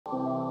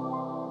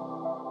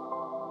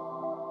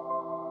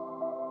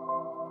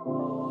My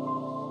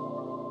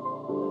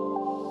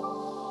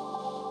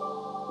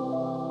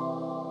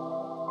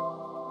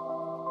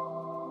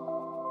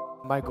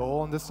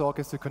goal on this talk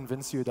is to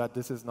convince you that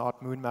this is not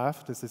moon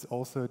math. This is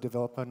also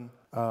development.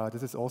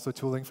 This is also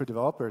tooling for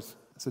developers.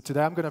 So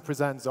today I'm going to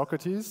present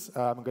ZoKrates.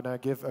 I'm going to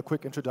give a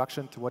quick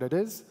introduction to what it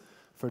is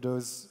for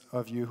those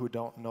of you who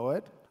don't know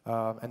it.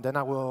 And then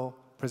I will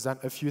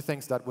present a few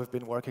things that we've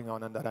been working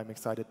on and that I'm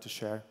excited to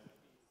share.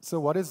 So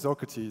what is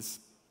ZoKrates?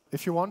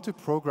 If you want to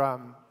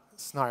program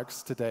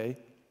SNARKs today,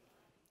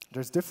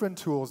 there's different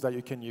tools that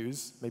you can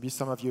use. Maybe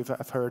some of you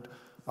have heard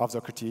of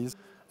ZoKrates.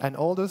 And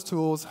all those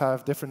tools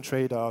have different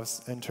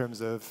trade-offs in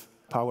terms of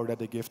power that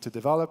they give to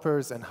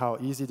developers and how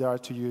easy they are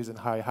to use and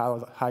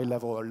how high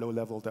level or low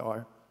level they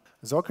are.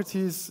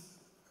 ZoKrates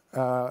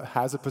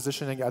has a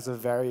positioning as a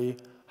very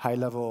high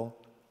level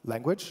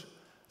language.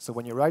 So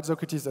when you write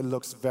ZoKrates, it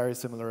looks very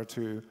similar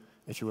to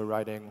if you were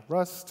writing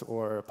Rust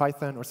or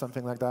Python or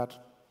something like that.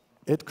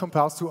 It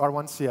compiles to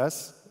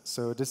R1CS.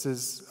 So this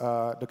is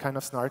the kind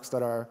of SNARKs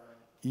that are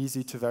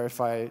easy to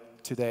verify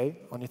today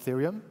on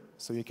Ethereum.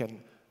 So you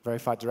can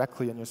verify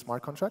directly in your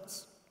smart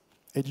contracts.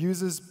 It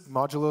uses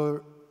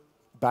modular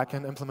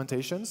backend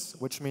implementations,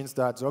 which means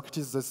that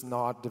ZoKrates does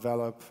not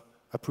develop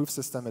a proof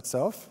system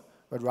itself,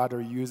 but rather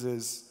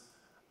uses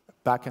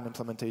backend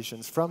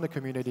implementations from the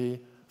community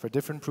for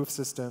different proof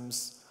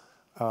systems,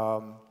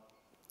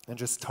 and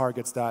just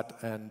targets that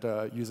and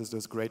uses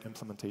those great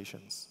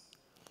implementations.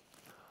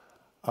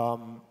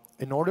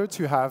 In order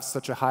to have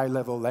such a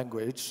high-level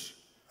language,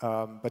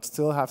 but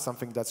still have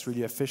something that's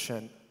really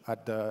efficient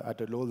at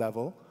the low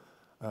level,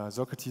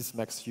 ZoKrates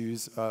makes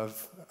use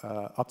of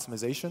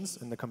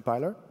optimizations in the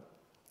compiler,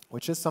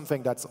 which is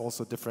something that's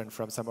also different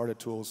from some other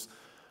tools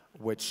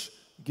which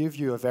give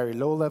you a very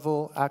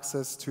low-level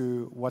access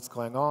to what's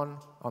going on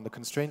the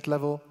constraint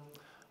level,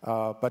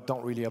 but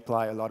don't really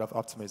apply a lot of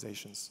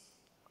optimizations.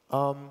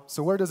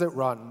 So where does it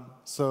run?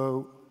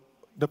 So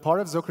the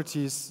part of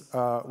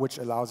ZoKrates which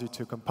allows you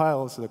to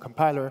compile, so the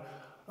compiler,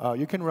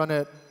 you can run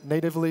it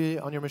natively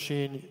on your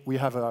machine. We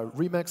have a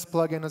Remix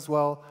plugin as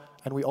well.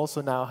 And we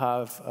also now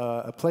have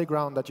a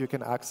playground that you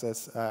can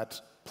access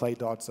at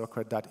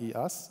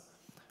play.zokrates.es,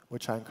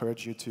 which I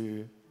encourage you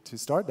to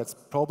start. That's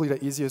probably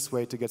the easiest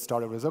way to get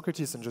started with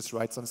ZoKrates and just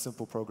write some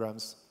simple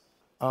programs.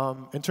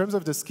 In terms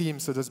of the scheme,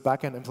 so there's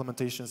backend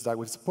implementations that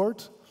we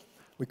support.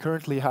 We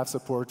currently have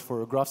support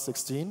for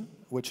Graph16,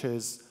 which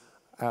is,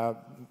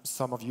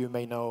 some of you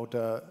may know,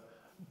 the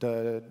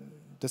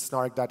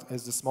SNARK that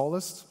is the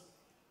smallest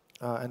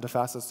and the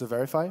fastest to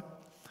verify.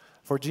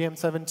 For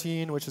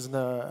GM17, which is an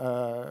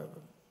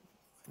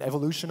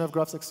evolution of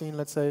Graph16,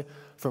 let's say.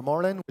 For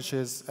Marlin, which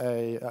is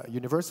a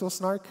universal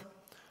SNARK,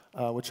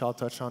 which I'll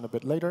touch on a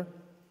bit later.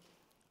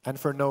 And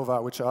for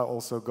Nova, which I'll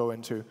also go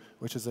into,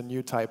 which is a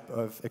new type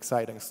of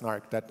exciting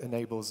SNARK that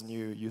enables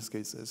new use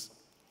cases.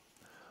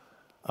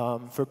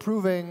 For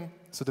proving,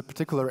 so the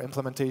particular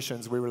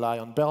implementations, we rely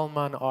on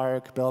Bellman,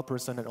 Arc,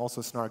 Bellperson, and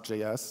also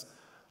SNARK.js.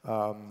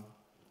 I'll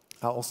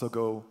also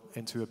go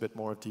into a bit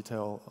more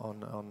detail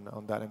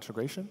on that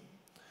integration.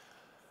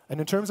 And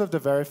in terms of the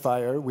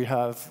verifier, we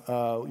have,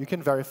 you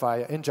can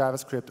verify in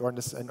JavaScript or in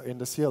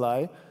the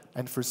CLI.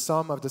 And for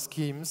some of the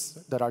schemes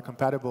that are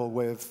compatible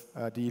with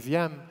the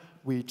EVM,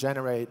 we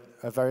generate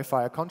a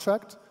verifier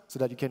contract so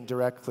that you can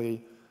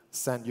directly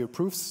send your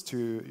proofs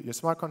to your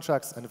smart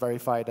contracts and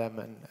verify them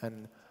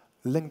and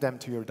link them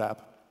to your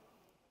dApp.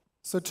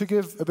 So to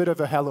give a bit of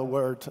a hello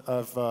world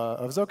of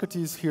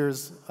ZoKrates,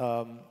 here's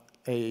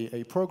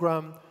a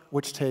program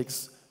which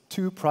takes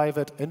two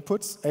private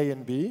inputs, A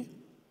and B,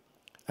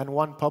 and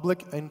one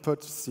public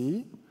input,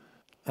 C,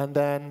 and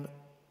then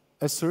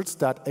asserts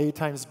that A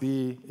times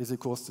B is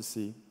equals to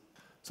C.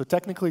 So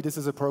technically, this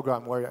is a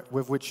program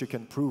with which you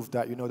can prove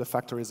that you know the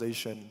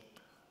factorization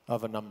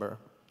of a number.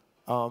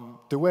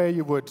 The way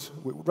you would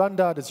run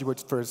that is you would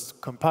first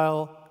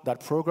compile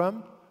that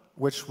program,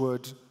 which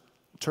would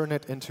turn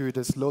it into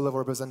this low-level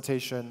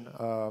representation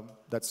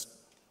that's,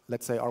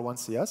 let's say,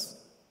 R1CS.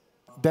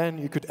 Then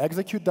you could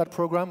execute that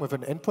program with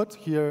an input,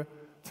 here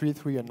 3,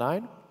 3, and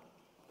 9.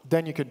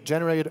 Then you could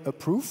generate a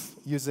proof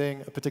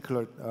using a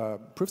particular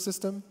proof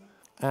system.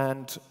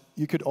 And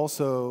you could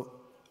also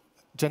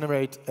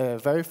generate a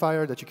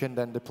verifier that you can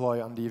then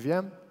deploy on the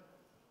EVM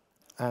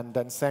and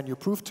then send your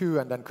proof to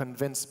and then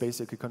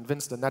basically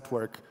convince the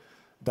network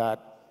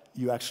that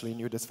you actually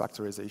knew this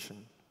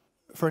factorization.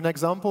 For an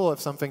example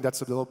of something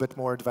that's a little bit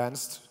more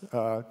advanced,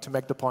 to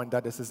make the point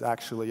that this is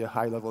actually a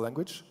high-level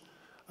language,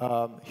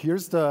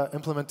 here's the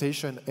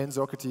implementation in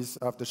ZoKrates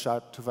of the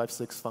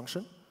SHA-256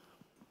 function.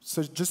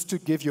 So just to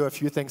give you a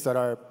few things that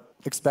are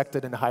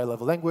expected in a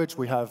high-level language,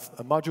 we have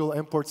a module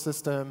import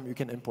system. You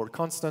can import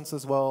constants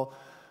as well.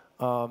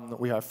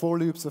 We have for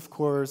loops, of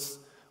course.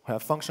 We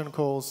have function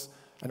calls.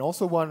 And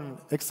also one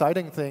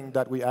exciting thing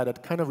that we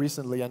added kind of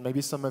recently, and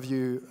maybe some of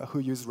you who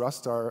use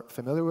Rust are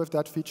familiar with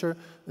that feature,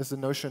 is the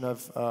notion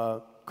of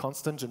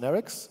constant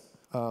generics.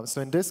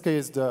 So in this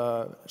case,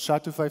 the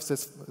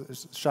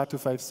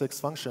SHA-256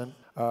 function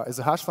is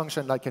a hash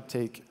function that can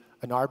take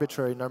an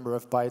arbitrary number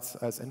of bytes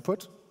as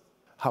input.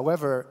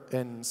 However,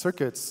 in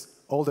circuits,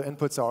 all the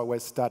inputs are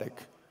always static.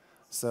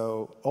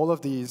 So all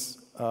of these,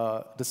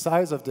 the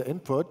size of the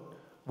input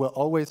will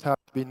always have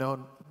to be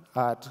known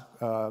at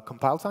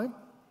compile time.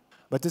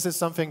 But this is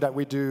something that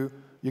we do.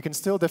 You can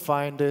still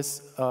define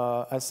this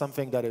as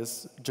something that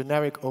is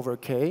generic over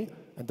k,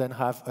 and then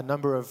have a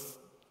number of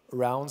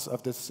rounds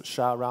of this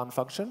SHA-round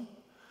function.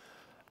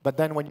 But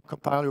then when you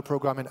compile your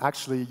program and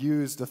actually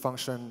use the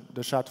function,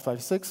 the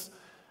SHA-256,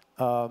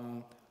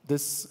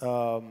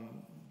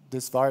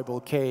 this variable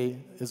k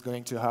is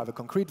going to have a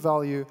concrete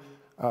value,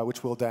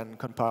 which will then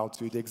compile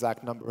to the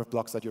exact number of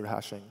blocks that you're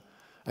hashing.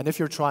 And if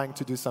you're trying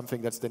to do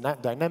something that's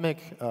dynamic,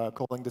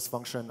 calling this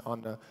function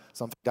on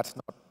something that's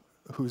not,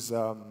 whose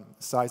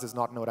size is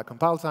not known at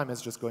compile time,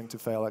 is just going to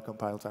fail at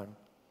compile time.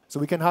 So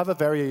we can have a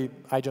very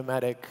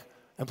idiomatic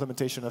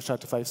implementation of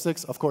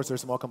SHA-256. Of course,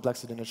 there's more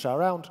complexity in a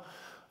SHA-round.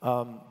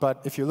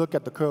 But if you look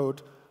at the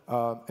code,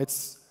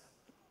 it's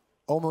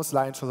almost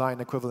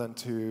line-to-line equivalent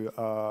to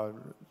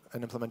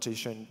an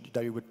implementation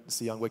that you would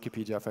see on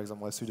Wikipedia, for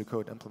example, a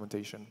pseudocode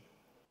implementation.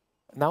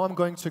 Now I'm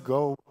going to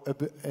go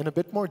in a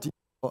bit more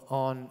detail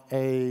on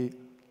a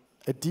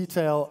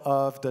detail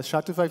of the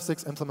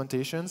SHA-256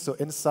 implementation. So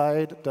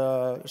inside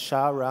the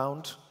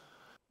SHA-round,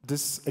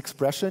 this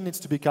expression needs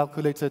to be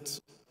calculated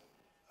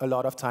a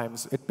lot of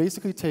times. It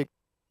basically takes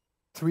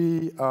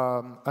 3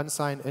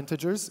 unsigned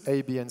integers,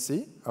 a, b, and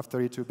c, of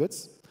 32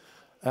 bits,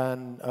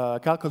 and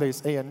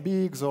calculates a and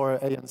b,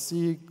 XOR a and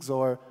c,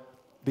 XOR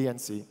b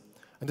and c.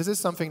 And this is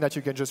something that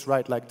you can just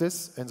write like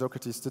this in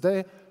ZoKrates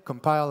today,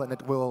 compile, and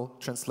it will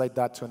translate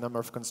that to a number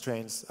of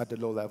constraints at the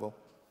low level.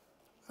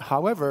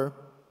 However,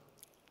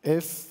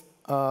 if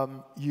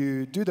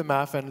you do the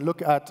math and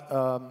look at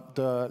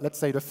let's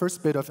say the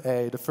first bit of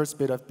A, the first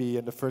bit of B,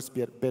 and the first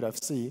bit of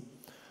C,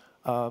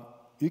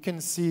 you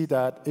can see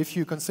that if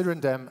you consider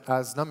them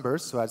as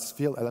numbers, so as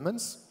field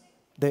elements,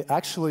 they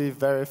actually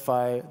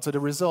verify, so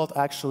the result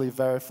actually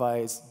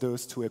verifies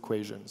those 2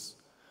 equations.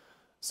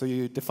 So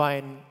you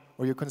define,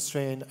 or you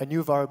constrain a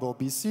new variable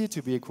BC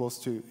to be equal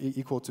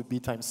to B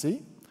times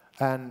C.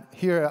 And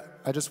here,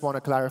 I just want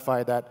to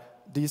clarify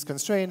that these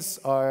constraints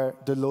are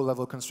the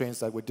low-level constraints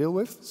that we deal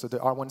with. So the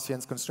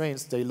R1CN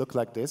constraints, they look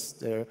like this.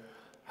 They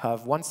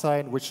have one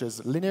side which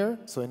is linear.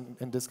 So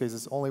in this case,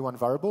 it's only one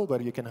variable,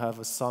 but you can have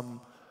a sum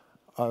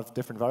of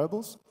different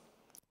variables.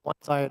 One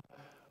side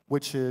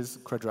which is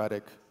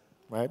quadratic,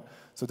 right?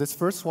 So this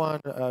first one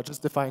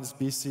just defines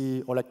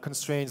BC, or like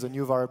constrains a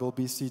new variable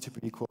BC to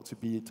be equal to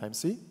B times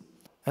C.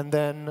 And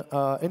then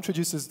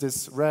introduces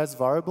this res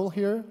variable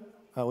here,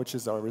 which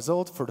is our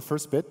result for the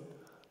first bit.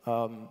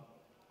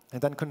 And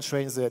then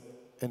constrains it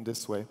in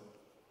this way.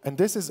 And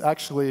this is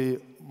actually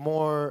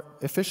more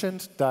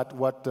efficient than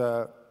what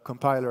the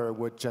compiler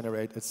would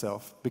generate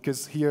itself,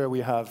 because here we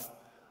have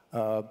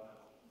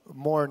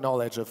more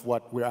knowledge of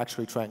what we're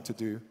actually trying to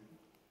do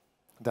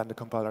than the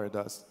compiler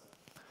does.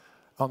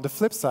 On the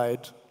flip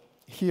side,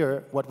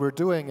 here, what we're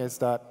doing is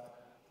that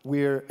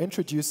we're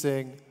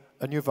introducing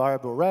a new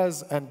variable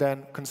res and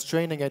then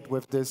constraining it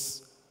with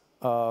this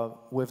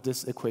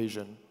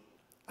equation.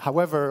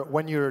 However,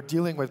 when you're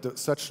dealing with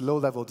such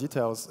low-level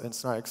details in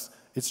SNARKs,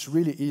 it's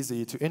really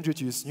easy to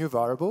introduce new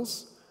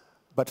variables,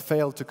 but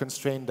fail to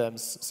constrain them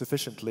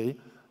sufficiently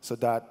so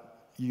that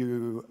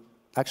you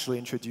actually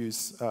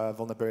introduce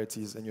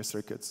vulnerabilities in your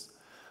circuits.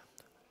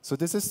 So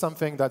this is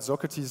something that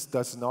ZoKrates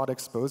does not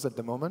expose at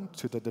the moment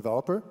to the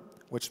developer,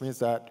 which means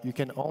that you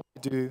can only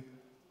do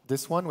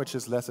this one, which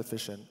is less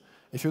efficient.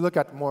 If you look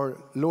at more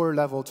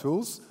lower-level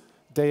tools,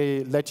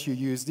 they let you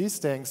use these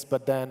things,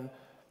 but then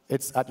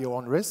it's at your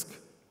own risk.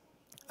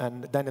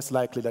 And then it's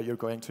likely that you're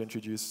going to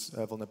introduce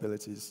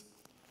vulnerabilities.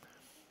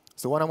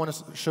 So what I want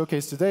to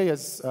showcase today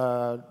is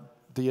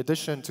the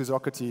addition to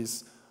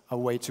ZoKrates a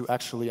way to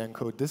actually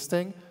encode this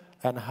thing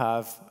and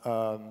have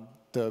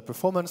the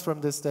performance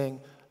from this thing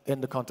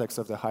in the context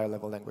of the higher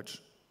level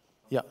language.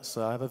 Yeah,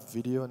 so I have a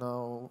video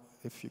now,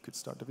 if you could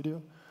start the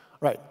video.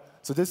 Right,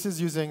 so this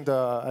is using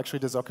actually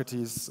the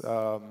ZoKrates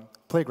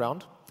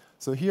playground.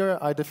 So here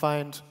I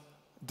defined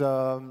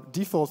the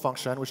default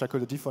function, which I call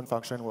the default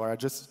function, where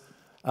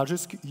I'll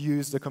just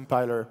use the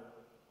compiler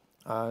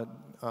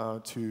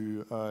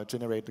to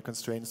generate the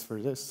constraints for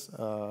this,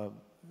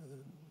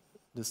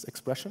 this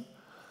expression.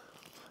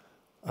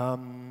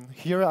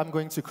 Here I'm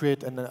going to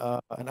create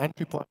an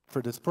entry point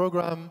for this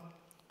program,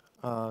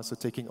 so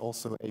taking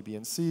also A, B,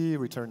 and C,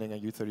 returning a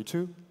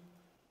U32.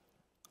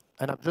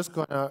 And I'm just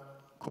going to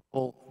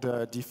call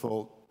the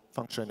default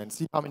function and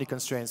see how many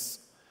constraints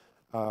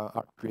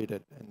are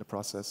created in the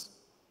process.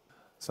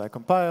 So I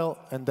compile,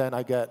 and then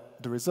I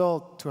get the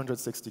result,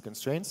 260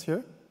 constraints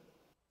here.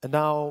 And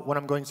now what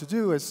I'm going to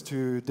do is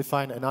to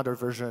define another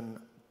version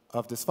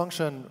of this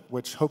function,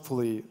 which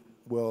hopefully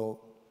will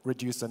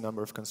reduce the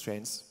number of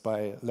constraints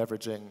by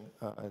leveraging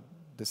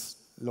this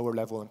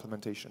lower-level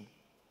implementation.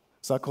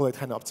 So I call it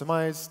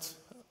hand-optimized,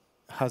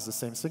 has the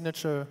same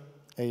signature,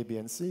 A, B,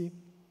 and C.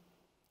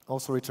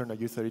 Also return a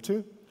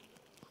U32.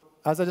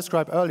 As I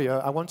described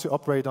earlier, I want to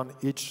operate on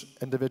each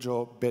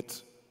individual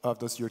bit of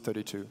those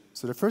U32.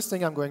 So the first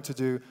thing I'm going to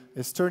do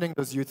is turning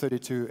those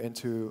U32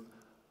 into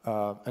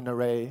an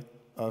array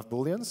of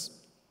booleans.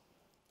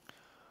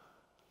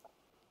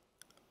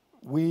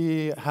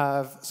 We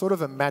have sort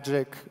of a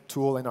magic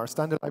tool in our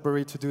standard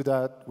library to do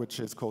that, which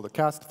is called a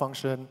cast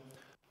function,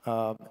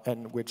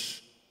 and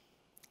which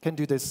can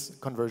do this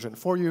conversion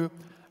for you.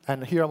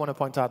 And here I want to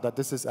point out that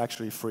this is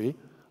actually free,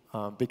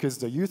 because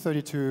the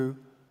U32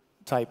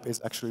 type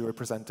is actually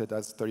represented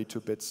as 32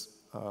 bits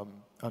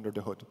under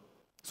the hood.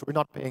 So we're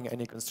not paying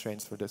any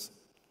constraints for this.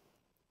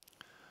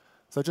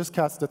 So I just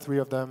cast the 3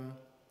 of them.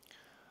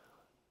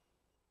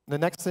 The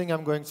next thing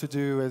I'm going to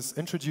do is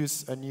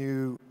introduce a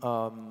new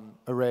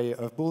array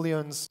of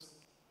booleans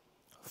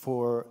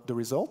for the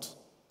result.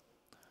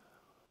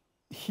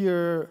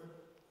 Here,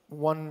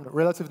 one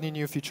relatively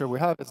new feature we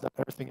have is that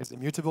everything is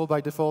immutable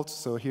by default.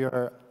 So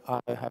here, I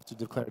have to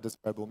declare this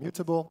variable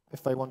mutable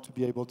if I want to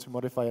be able to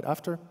modify it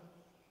after.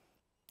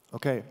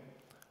 OK.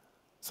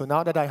 So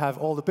now that I have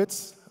all the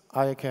bits,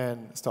 I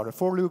can start a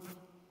for loop.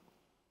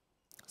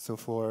 So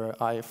for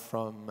I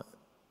from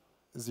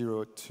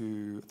 0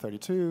 to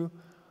 32.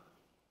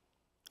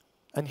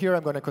 And here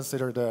I'm going to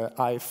consider the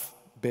ith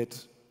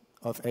bit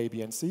of A,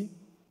 B, and C.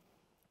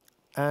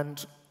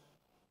 And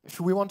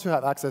if we want to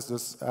have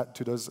access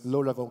to those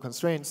low-level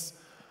constraints,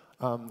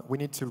 we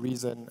need to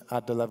reason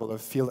at the level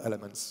of field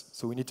elements.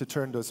 So we need to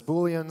turn those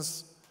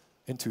booleans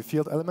into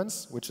field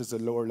elements, which is a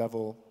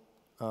lower-level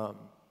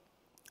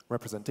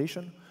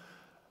representation.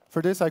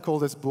 For this, I call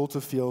this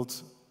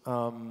bool-to-field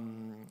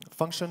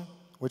function,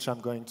 which I'm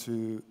going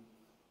to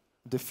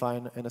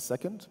define in a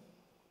second.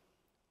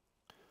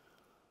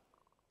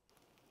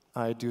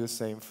 I do the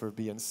same for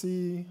B and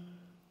C.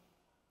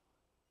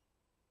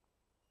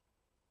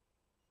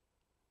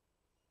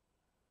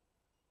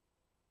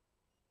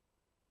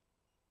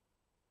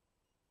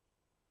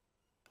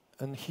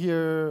 And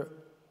here,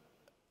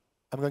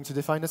 I'm going to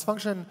define this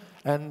function.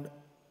 And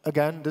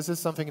again, this is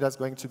something that's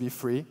going to be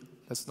free.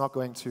 It's not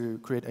going to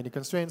create any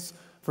constraints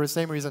for the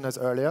same reason as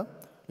earlier,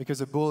 because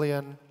a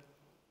Boolean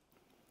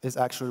is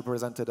actually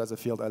represented as a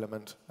field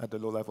element at the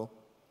low level.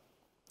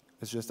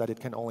 It's just that it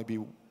can only be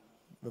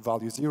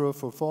value 0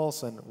 for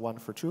false and 1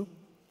 for true.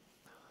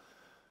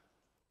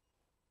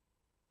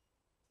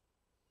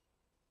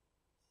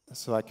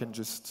 So I can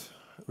just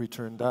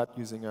return that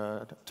using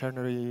a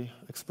ternary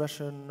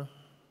expression.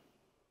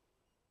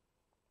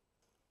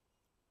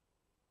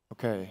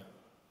 OK.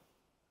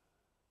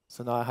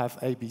 So now I have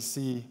A, B,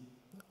 C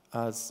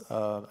as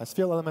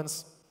field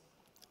elements.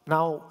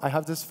 Now I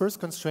have this first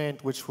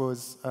constraint, which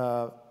was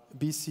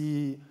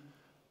BC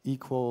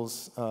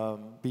equals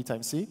B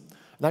times C.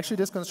 And actually,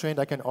 this constraint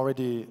I can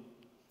already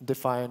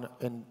define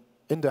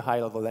in the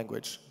high-level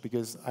language,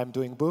 because I'm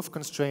doing both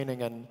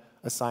constraining and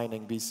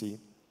assigning BC.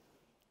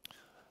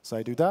 So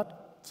I do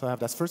that. So I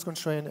have that first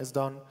constraint is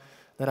done.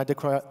 Then I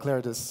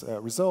declare this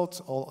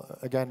result,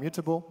 again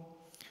mutable.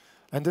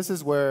 And this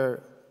is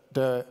where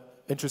the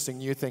interesting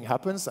new thing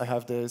happens. I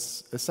have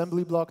this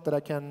assembly block that I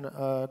can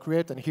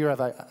create. And here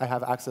I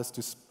have access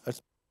to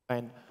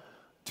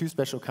 2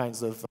 special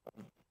kinds of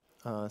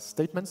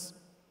statements.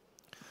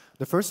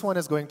 The first one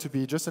is going to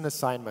be just an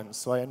assignment.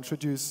 So I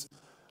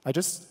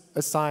just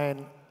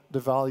assign the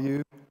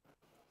value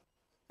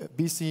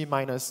BC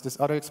minus this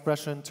other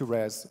expression to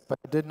res, but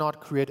I did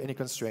not create any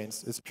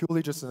constraints. It's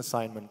purely just an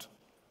assignment.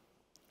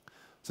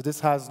 So this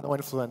has no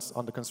influence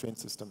on the constraint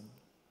system.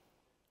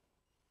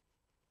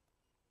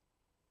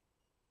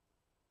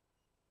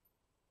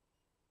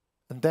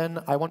 And then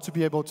I want to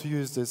be able to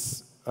use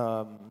this,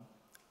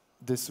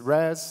 this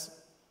res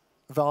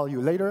value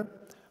later.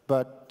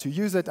 But to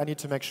use it, I need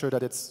to make sure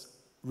that it's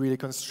really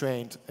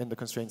constrained in the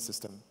constraint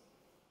system.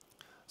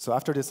 So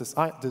after this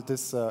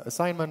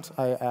assignment,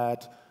 I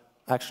add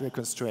actually a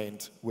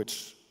constraint,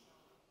 which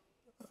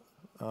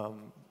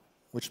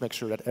makes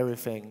sure that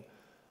everything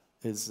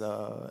is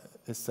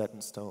set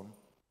in stone.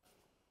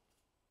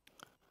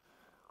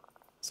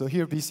 So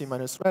here, BC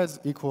minus res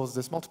equals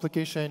this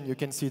multiplication. You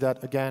can see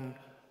that, again,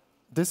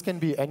 this can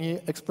be any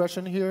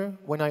expression here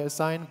when I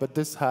assign, but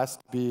this has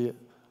to be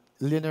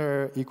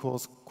linear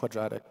equals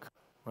quadratic,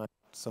 right?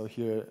 So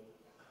here,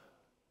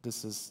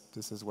 this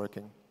is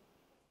working.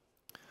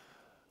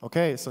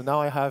 OK, so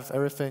now I have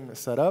everything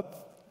set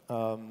up.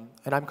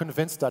 And I'm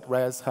convinced that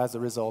res has the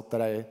result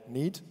that I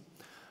need.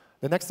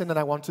 The next thing that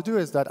I want to do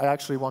is that I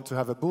actually want to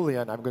have a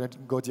Boolean. I'm going to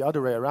go the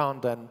other way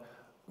around and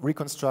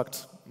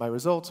reconstruct my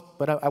result.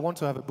 But I want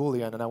to have a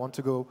Boolean, and I want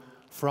to go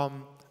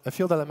from a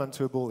field element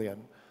to a Boolean.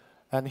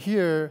 And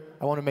here,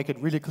 I want to make it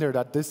really clear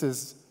that this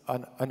is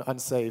an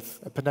unsafe,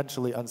 a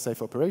potentially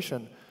unsafe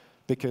operation,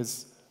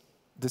 because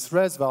this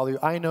res value,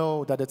 I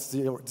know that it's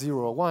 0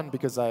 or 1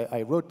 because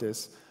I wrote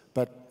this,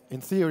 but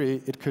in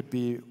theory, it could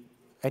be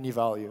any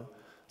value.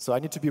 So I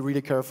need to be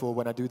really careful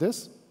when I do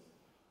this.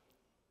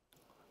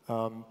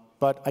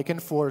 But I can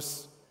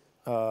force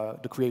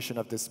the creation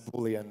of this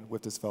Boolean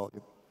with this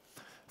value.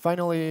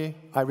 Finally,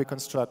 I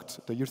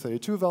reconstruct the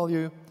U32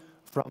 value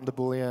from the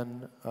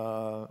Boolean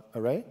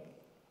array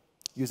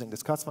using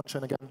this cast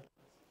function again.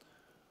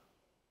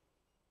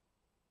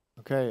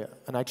 Okay,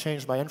 and I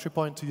changed my entry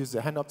point to use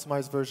the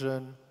hand-optimized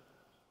version.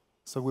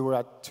 So we were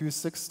at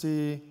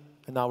 260,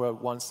 and now we're at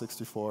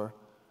 164.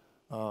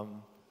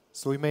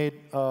 So we made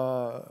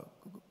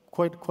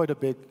quite a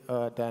big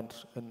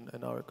dent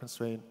in our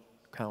constraint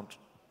count.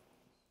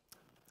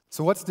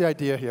 So what's the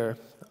idea here?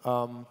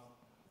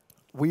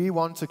 We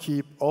want to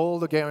keep all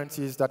the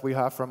guarantees that we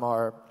have from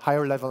our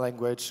higher level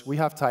language. We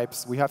have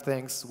types, we have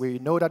things. We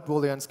know that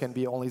booleans can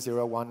be only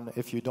 0, 1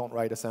 if you don't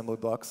write assembly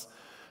blocks.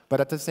 But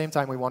at the same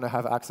time, we want to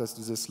have access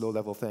to this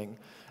low-level thing.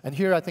 And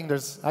here, I think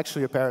there's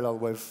actually a parallel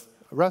with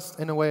Rust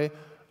in a way,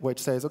 which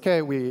says,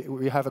 OK,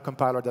 we have a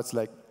compiler that's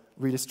like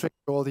really strict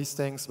for all these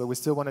things, but we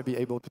still want to be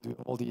able to do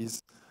all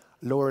these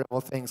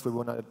lower-level things. We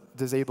want to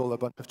disable a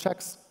bunch of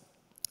checks.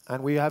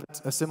 And we have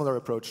a similar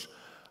approach,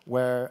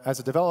 where as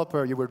a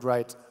developer, you would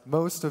write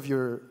most of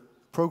your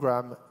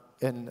program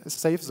in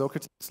safe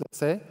ZoKrates, let's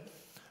say.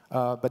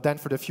 But then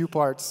for the few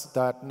parts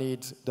that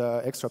need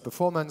the extra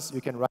performance,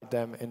 you can write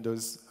them in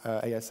those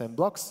ASM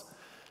blocks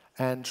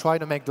and try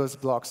to make those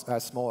blocks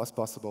as small as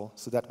possible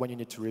so that when you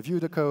need to review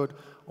the code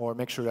or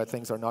make sure that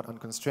things are not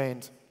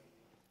unconstrained,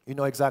 you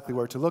know exactly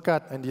where to look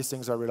at, and these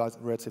things are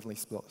relatively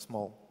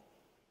small.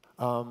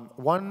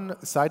 One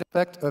side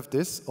effect of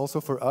this, also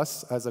for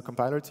us as a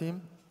compiler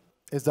team,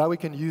 is that we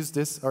can use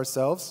this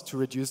ourselves to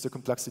reduce the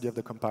complexity of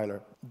the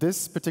compiler.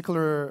 This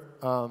particular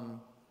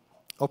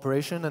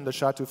operation in the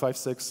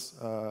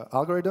SHA-256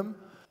 algorithm,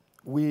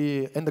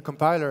 in the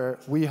compiler,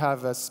 we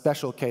have a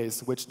special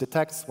case which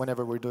detects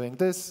whenever we're doing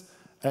this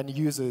and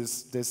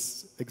uses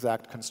this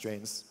exact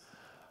constraints.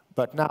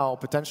 But now,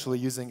 potentially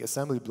using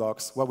assembly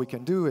blocks, what we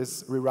can do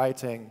is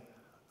rewriting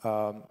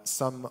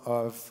some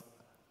of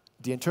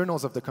the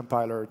internals of the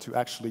compiler to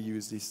actually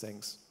use these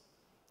things,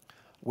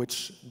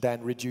 which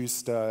then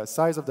reduce the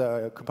size of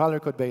the compiler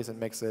code base and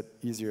makes it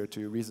easier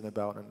to reason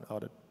about and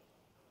audit.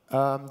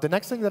 The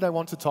next thing that I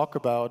want to talk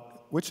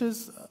about, which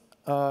is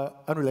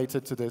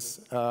unrelated to this,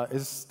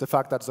 is the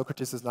fact that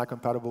ZoKrates is not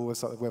compatible with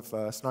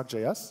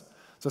SNARK.js.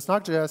 So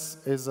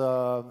SNARK.js is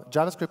a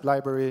JavaScript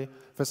library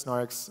for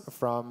SNARKs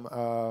from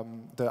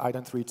the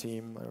ident3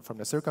 team, from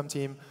the Circum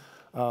team,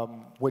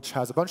 which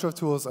has a bunch of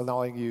tools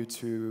allowing you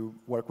to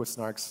work with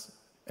SNARKs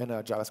in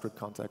a JavaScript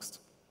context.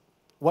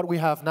 What we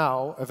have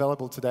now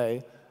available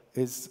today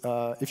is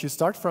if you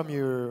start from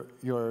your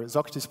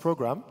ZoKrates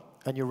program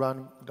and you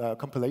run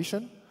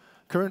compilation,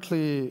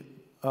 currently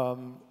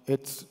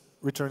it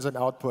returns an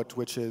output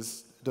which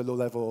is the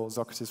low-level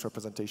ZoKrates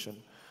representation.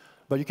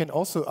 But you can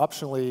also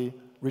optionally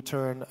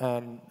return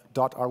an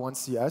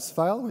 .r1cs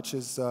file, which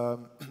is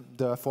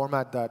the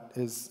format that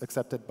is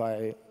accepted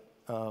by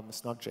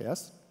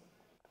SNARK.js.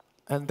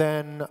 And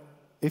then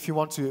if you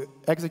want to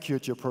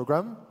execute your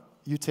program,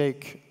 you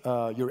take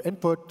your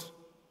input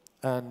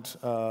and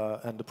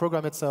the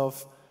program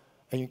itself,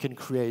 and you can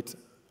create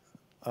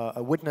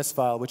a witness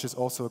file, which is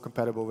also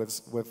compatible with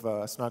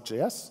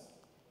SNARK.js.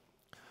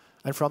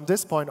 And from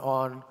this point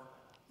on,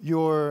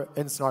 you're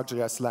in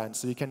SNARK.js land.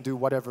 So you can do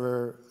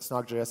whatever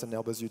SNARK.js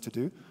enables you to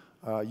do,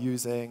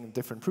 using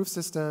different proof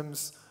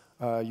systems,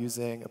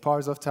 using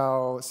powers of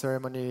tau,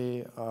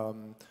 ceremony,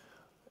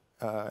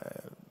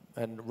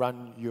 and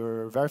run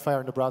your verifier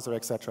in the browser,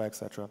 et cetera, et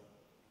cetera.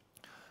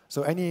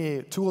 So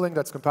any tooling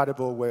that's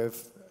compatible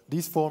with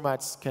these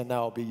formats can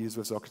now be used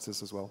with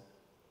ZoKrates as well.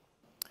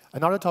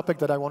 Another topic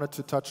that I wanted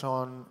to touch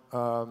on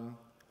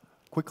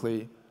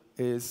quickly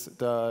is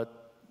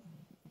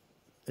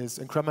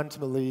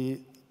incrementally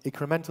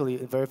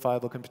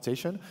verifiable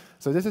computation.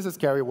 So this is a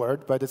scary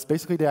word, but it's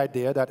basically the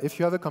idea that if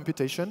you have a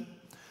computation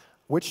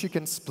which you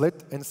can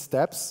split in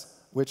steps,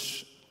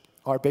 which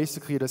are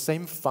basically the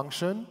same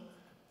function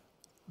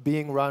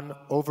being run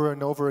over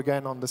and over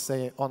again on the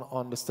state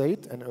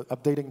and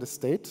updating the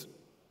state,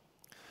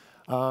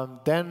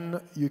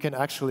 then you can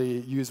actually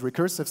use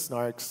recursive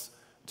SNARKs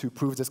to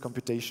prove this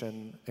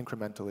computation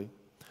incrementally.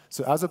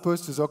 So as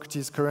opposed to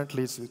ZoKrates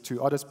currently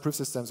to other proof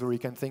systems where you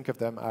can think of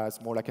them as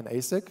more like an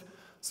ASIC,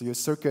 so your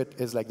circuit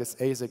is like this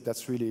ASIC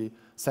that's really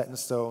set in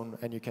stone,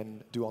 and you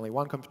can do only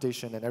one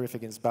computation, and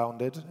everything is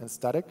bounded and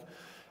static.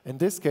 In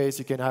this case,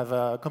 you can have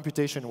a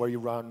computation where you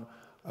run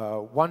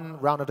one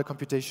round of the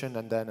computation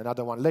and then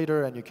another one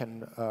later, and you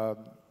can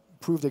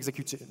prove the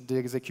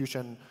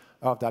execution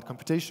of that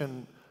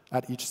computation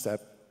at each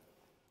step.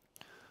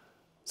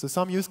 So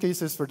some use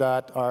cases for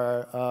that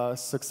are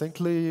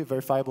succinctly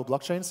verifiable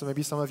blockchains. So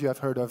maybe some of you have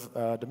heard of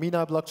the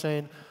Mina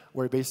blockchain,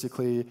 where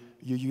basically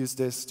you use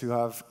this to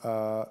have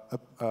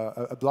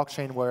a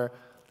blockchain where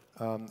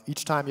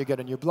each time you get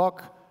a new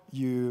block,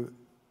 you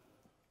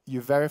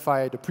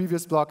verify the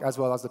previous block as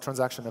well as the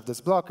transaction of this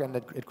block, and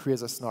it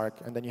creates a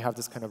SNARK, and then you have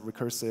this kind of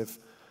recursive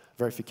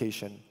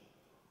verification.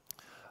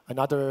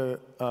 Another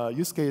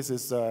use case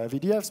is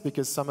VDFs,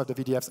 because some of the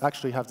VDFs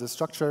actually have the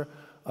structure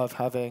of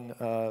having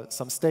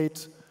some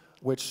state,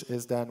 which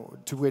is then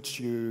to which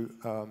you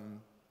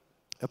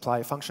apply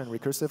a function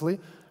recursively,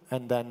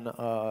 and then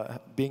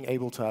being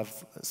able to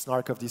have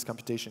SNARK of these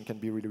computation can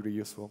be really, really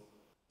useful.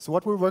 So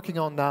what we're working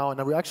on now,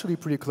 and we're actually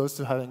pretty close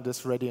to having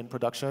this ready in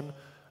production,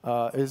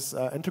 is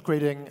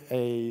integrating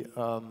a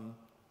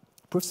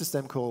proof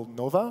system called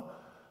Nova,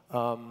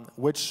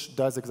 which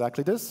does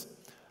exactly this.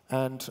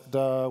 And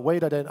the way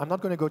that I'm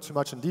not going to go too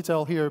much in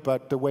detail here,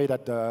 but the way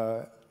that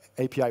the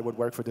API would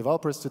work for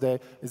developers today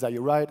is that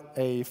you write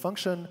a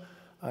function,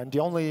 and the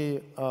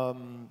only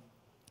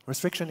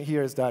restriction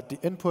here is that the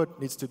input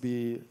needs to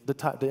be,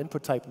 the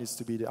input type needs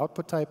to be the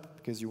output type,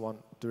 because you want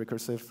the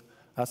recursive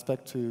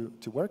aspect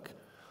to work.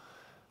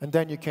 And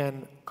then you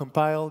can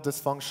compile this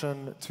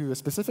function to a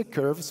specific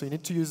curve. So you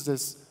need to use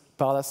this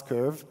ballast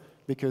curve,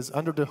 because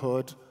under the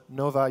hood,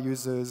 Nova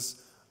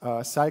uses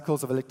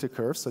cycles of elliptic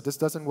curves. So this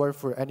doesn't work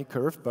for any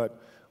curve,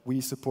 but we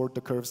support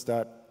the curves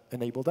that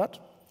enable that.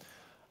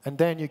 And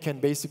then you can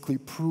basically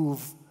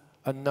prove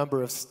a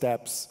number of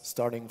steps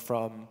starting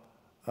from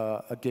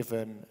a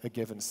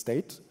given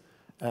state.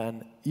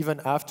 And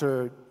even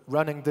after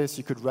running this,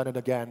 you could run it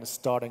again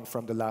starting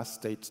from the last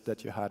state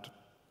that you had.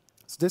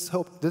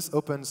 So this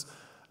opens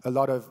a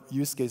lot of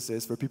use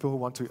cases for people who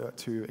want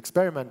to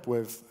experiment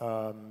with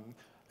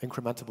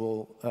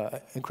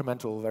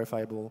incremental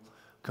verifiable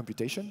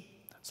computation.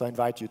 So I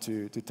invite you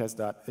to test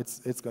that.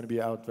 It's going to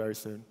be out very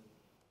soon.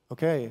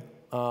 OK.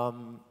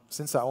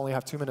 Since I only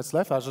have 2 minutes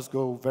left, I'll just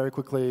go very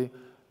quickly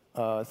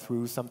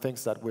through some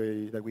things that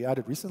we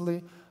added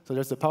recently. So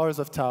there's the powers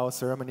of Tau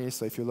ceremony.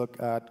 So if you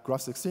look at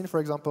Graph 16,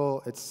 for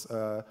example,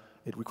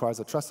 it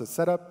requires a trusted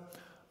setup.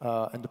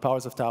 And the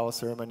powers of Tau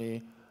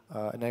ceremony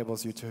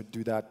enables you to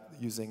do that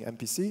using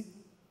MPC.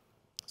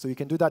 So you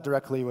can do that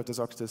directly with the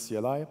ZoKrates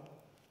CLI,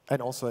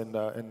 and also in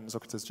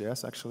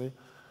ZoKrates.js, actually.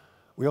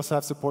 We also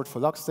have support for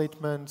log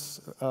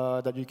statements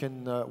that you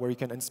can, where you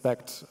can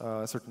inspect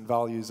certain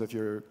values of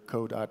your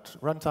code at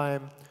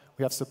runtime.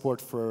 We have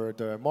support for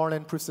the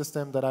Marlin proof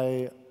system that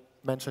I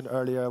mentioned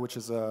earlier, which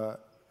is a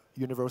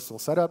universal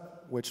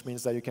setup, which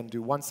means that you can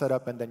do one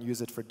setup and then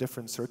use it for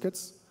different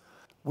circuits.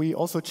 We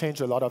also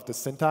changed a lot of the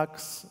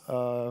syntax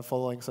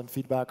following some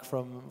feedback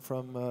from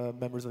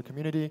members of the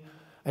community.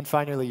 And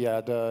finally,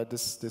 yeah,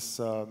 this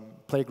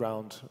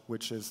playground,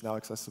 which is now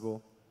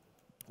accessible,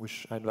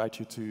 which I invite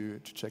you to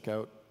check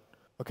out.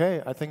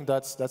 OK, I think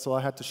that's all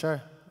I had to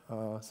share.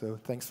 So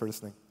thanks for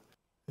listening.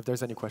 If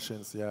there's any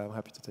questions, yeah, I'm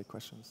happy to take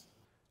questions.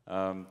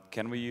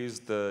 Can we use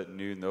the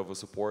new Nova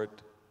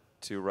support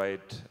to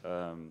write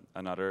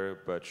another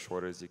but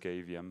shorter ZK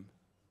EVM?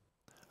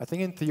 I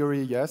think in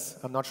theory, yes.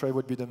 I'm not sure it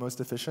would be the most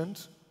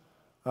efficient.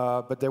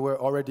 But there were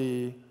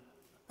already,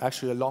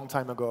 actually a long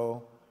time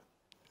ago,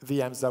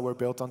 VMs that were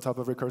built on top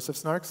of recursive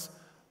SNARKs.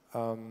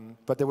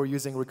 But they were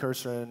using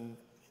recursion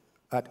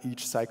at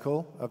each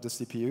cycle of the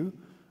CPU,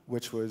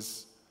 which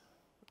was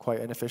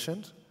quite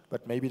inefficient.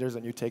 But maybe there's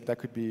a new take that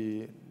could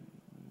be,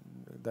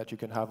 that you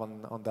can have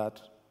on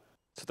that.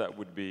 So that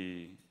would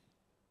be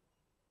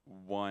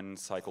one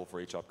cycle for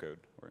each opcode?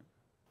 Or?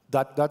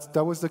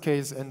 That was the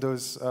case in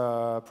those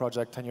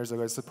project 10 years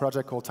ago. It's a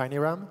project called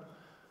TinyRAM,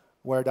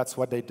 where that's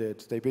what they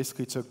did. They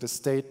basically took the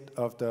state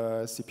of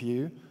the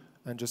CPU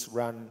and just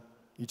ran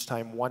each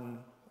time one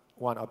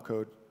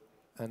opcode,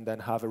 and then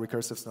have a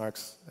recursive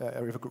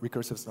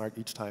SNARK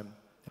each time.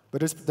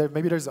 But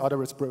maybe there's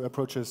other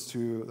approaches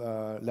to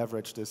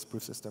leverage this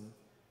proof system.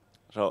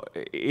 So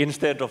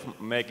instead of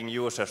making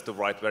users to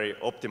write very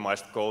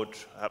optimized code,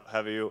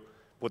 have you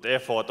put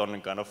effort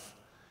on kind of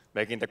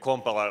making the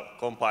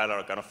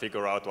compiler kind of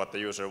figure out what the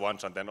user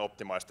wants and then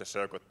optimize the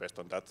circuit based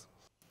on that?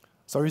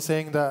 So are you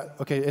saying that,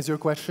 OK, is your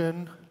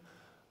question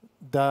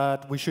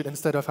that we should,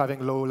 instead of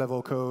having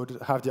low-level code,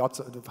 have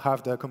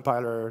the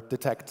compiler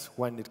detect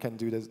when it can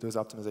do those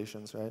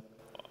optimizations, right?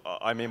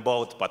 I mean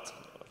both, but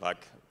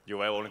like you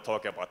were only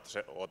talking about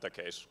the other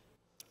case.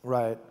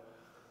 Right.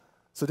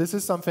 So this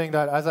is something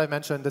that, as I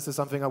mentioned, this is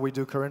something that we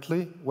do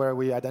currently, where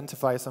we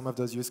identify some of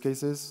those use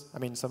cases,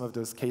 some of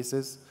those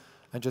cases,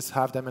 and just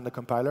have them in the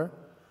compiler.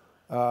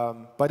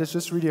 But it's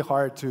just really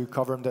hard to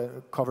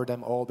cover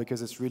them all,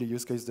 because it's really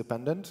use case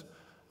dependent.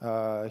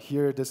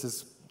 Here, this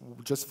is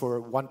just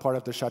for one part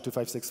of the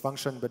SHA-256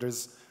 function, but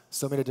there's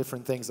so many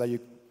different things that you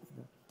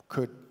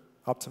could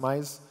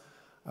optimize.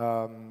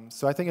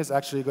 So I think it's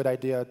actually a good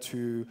idea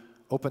to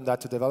open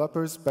that to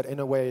developers, but in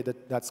a way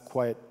that's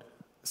quite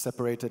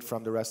separated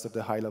from the rest of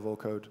the high-level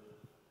code.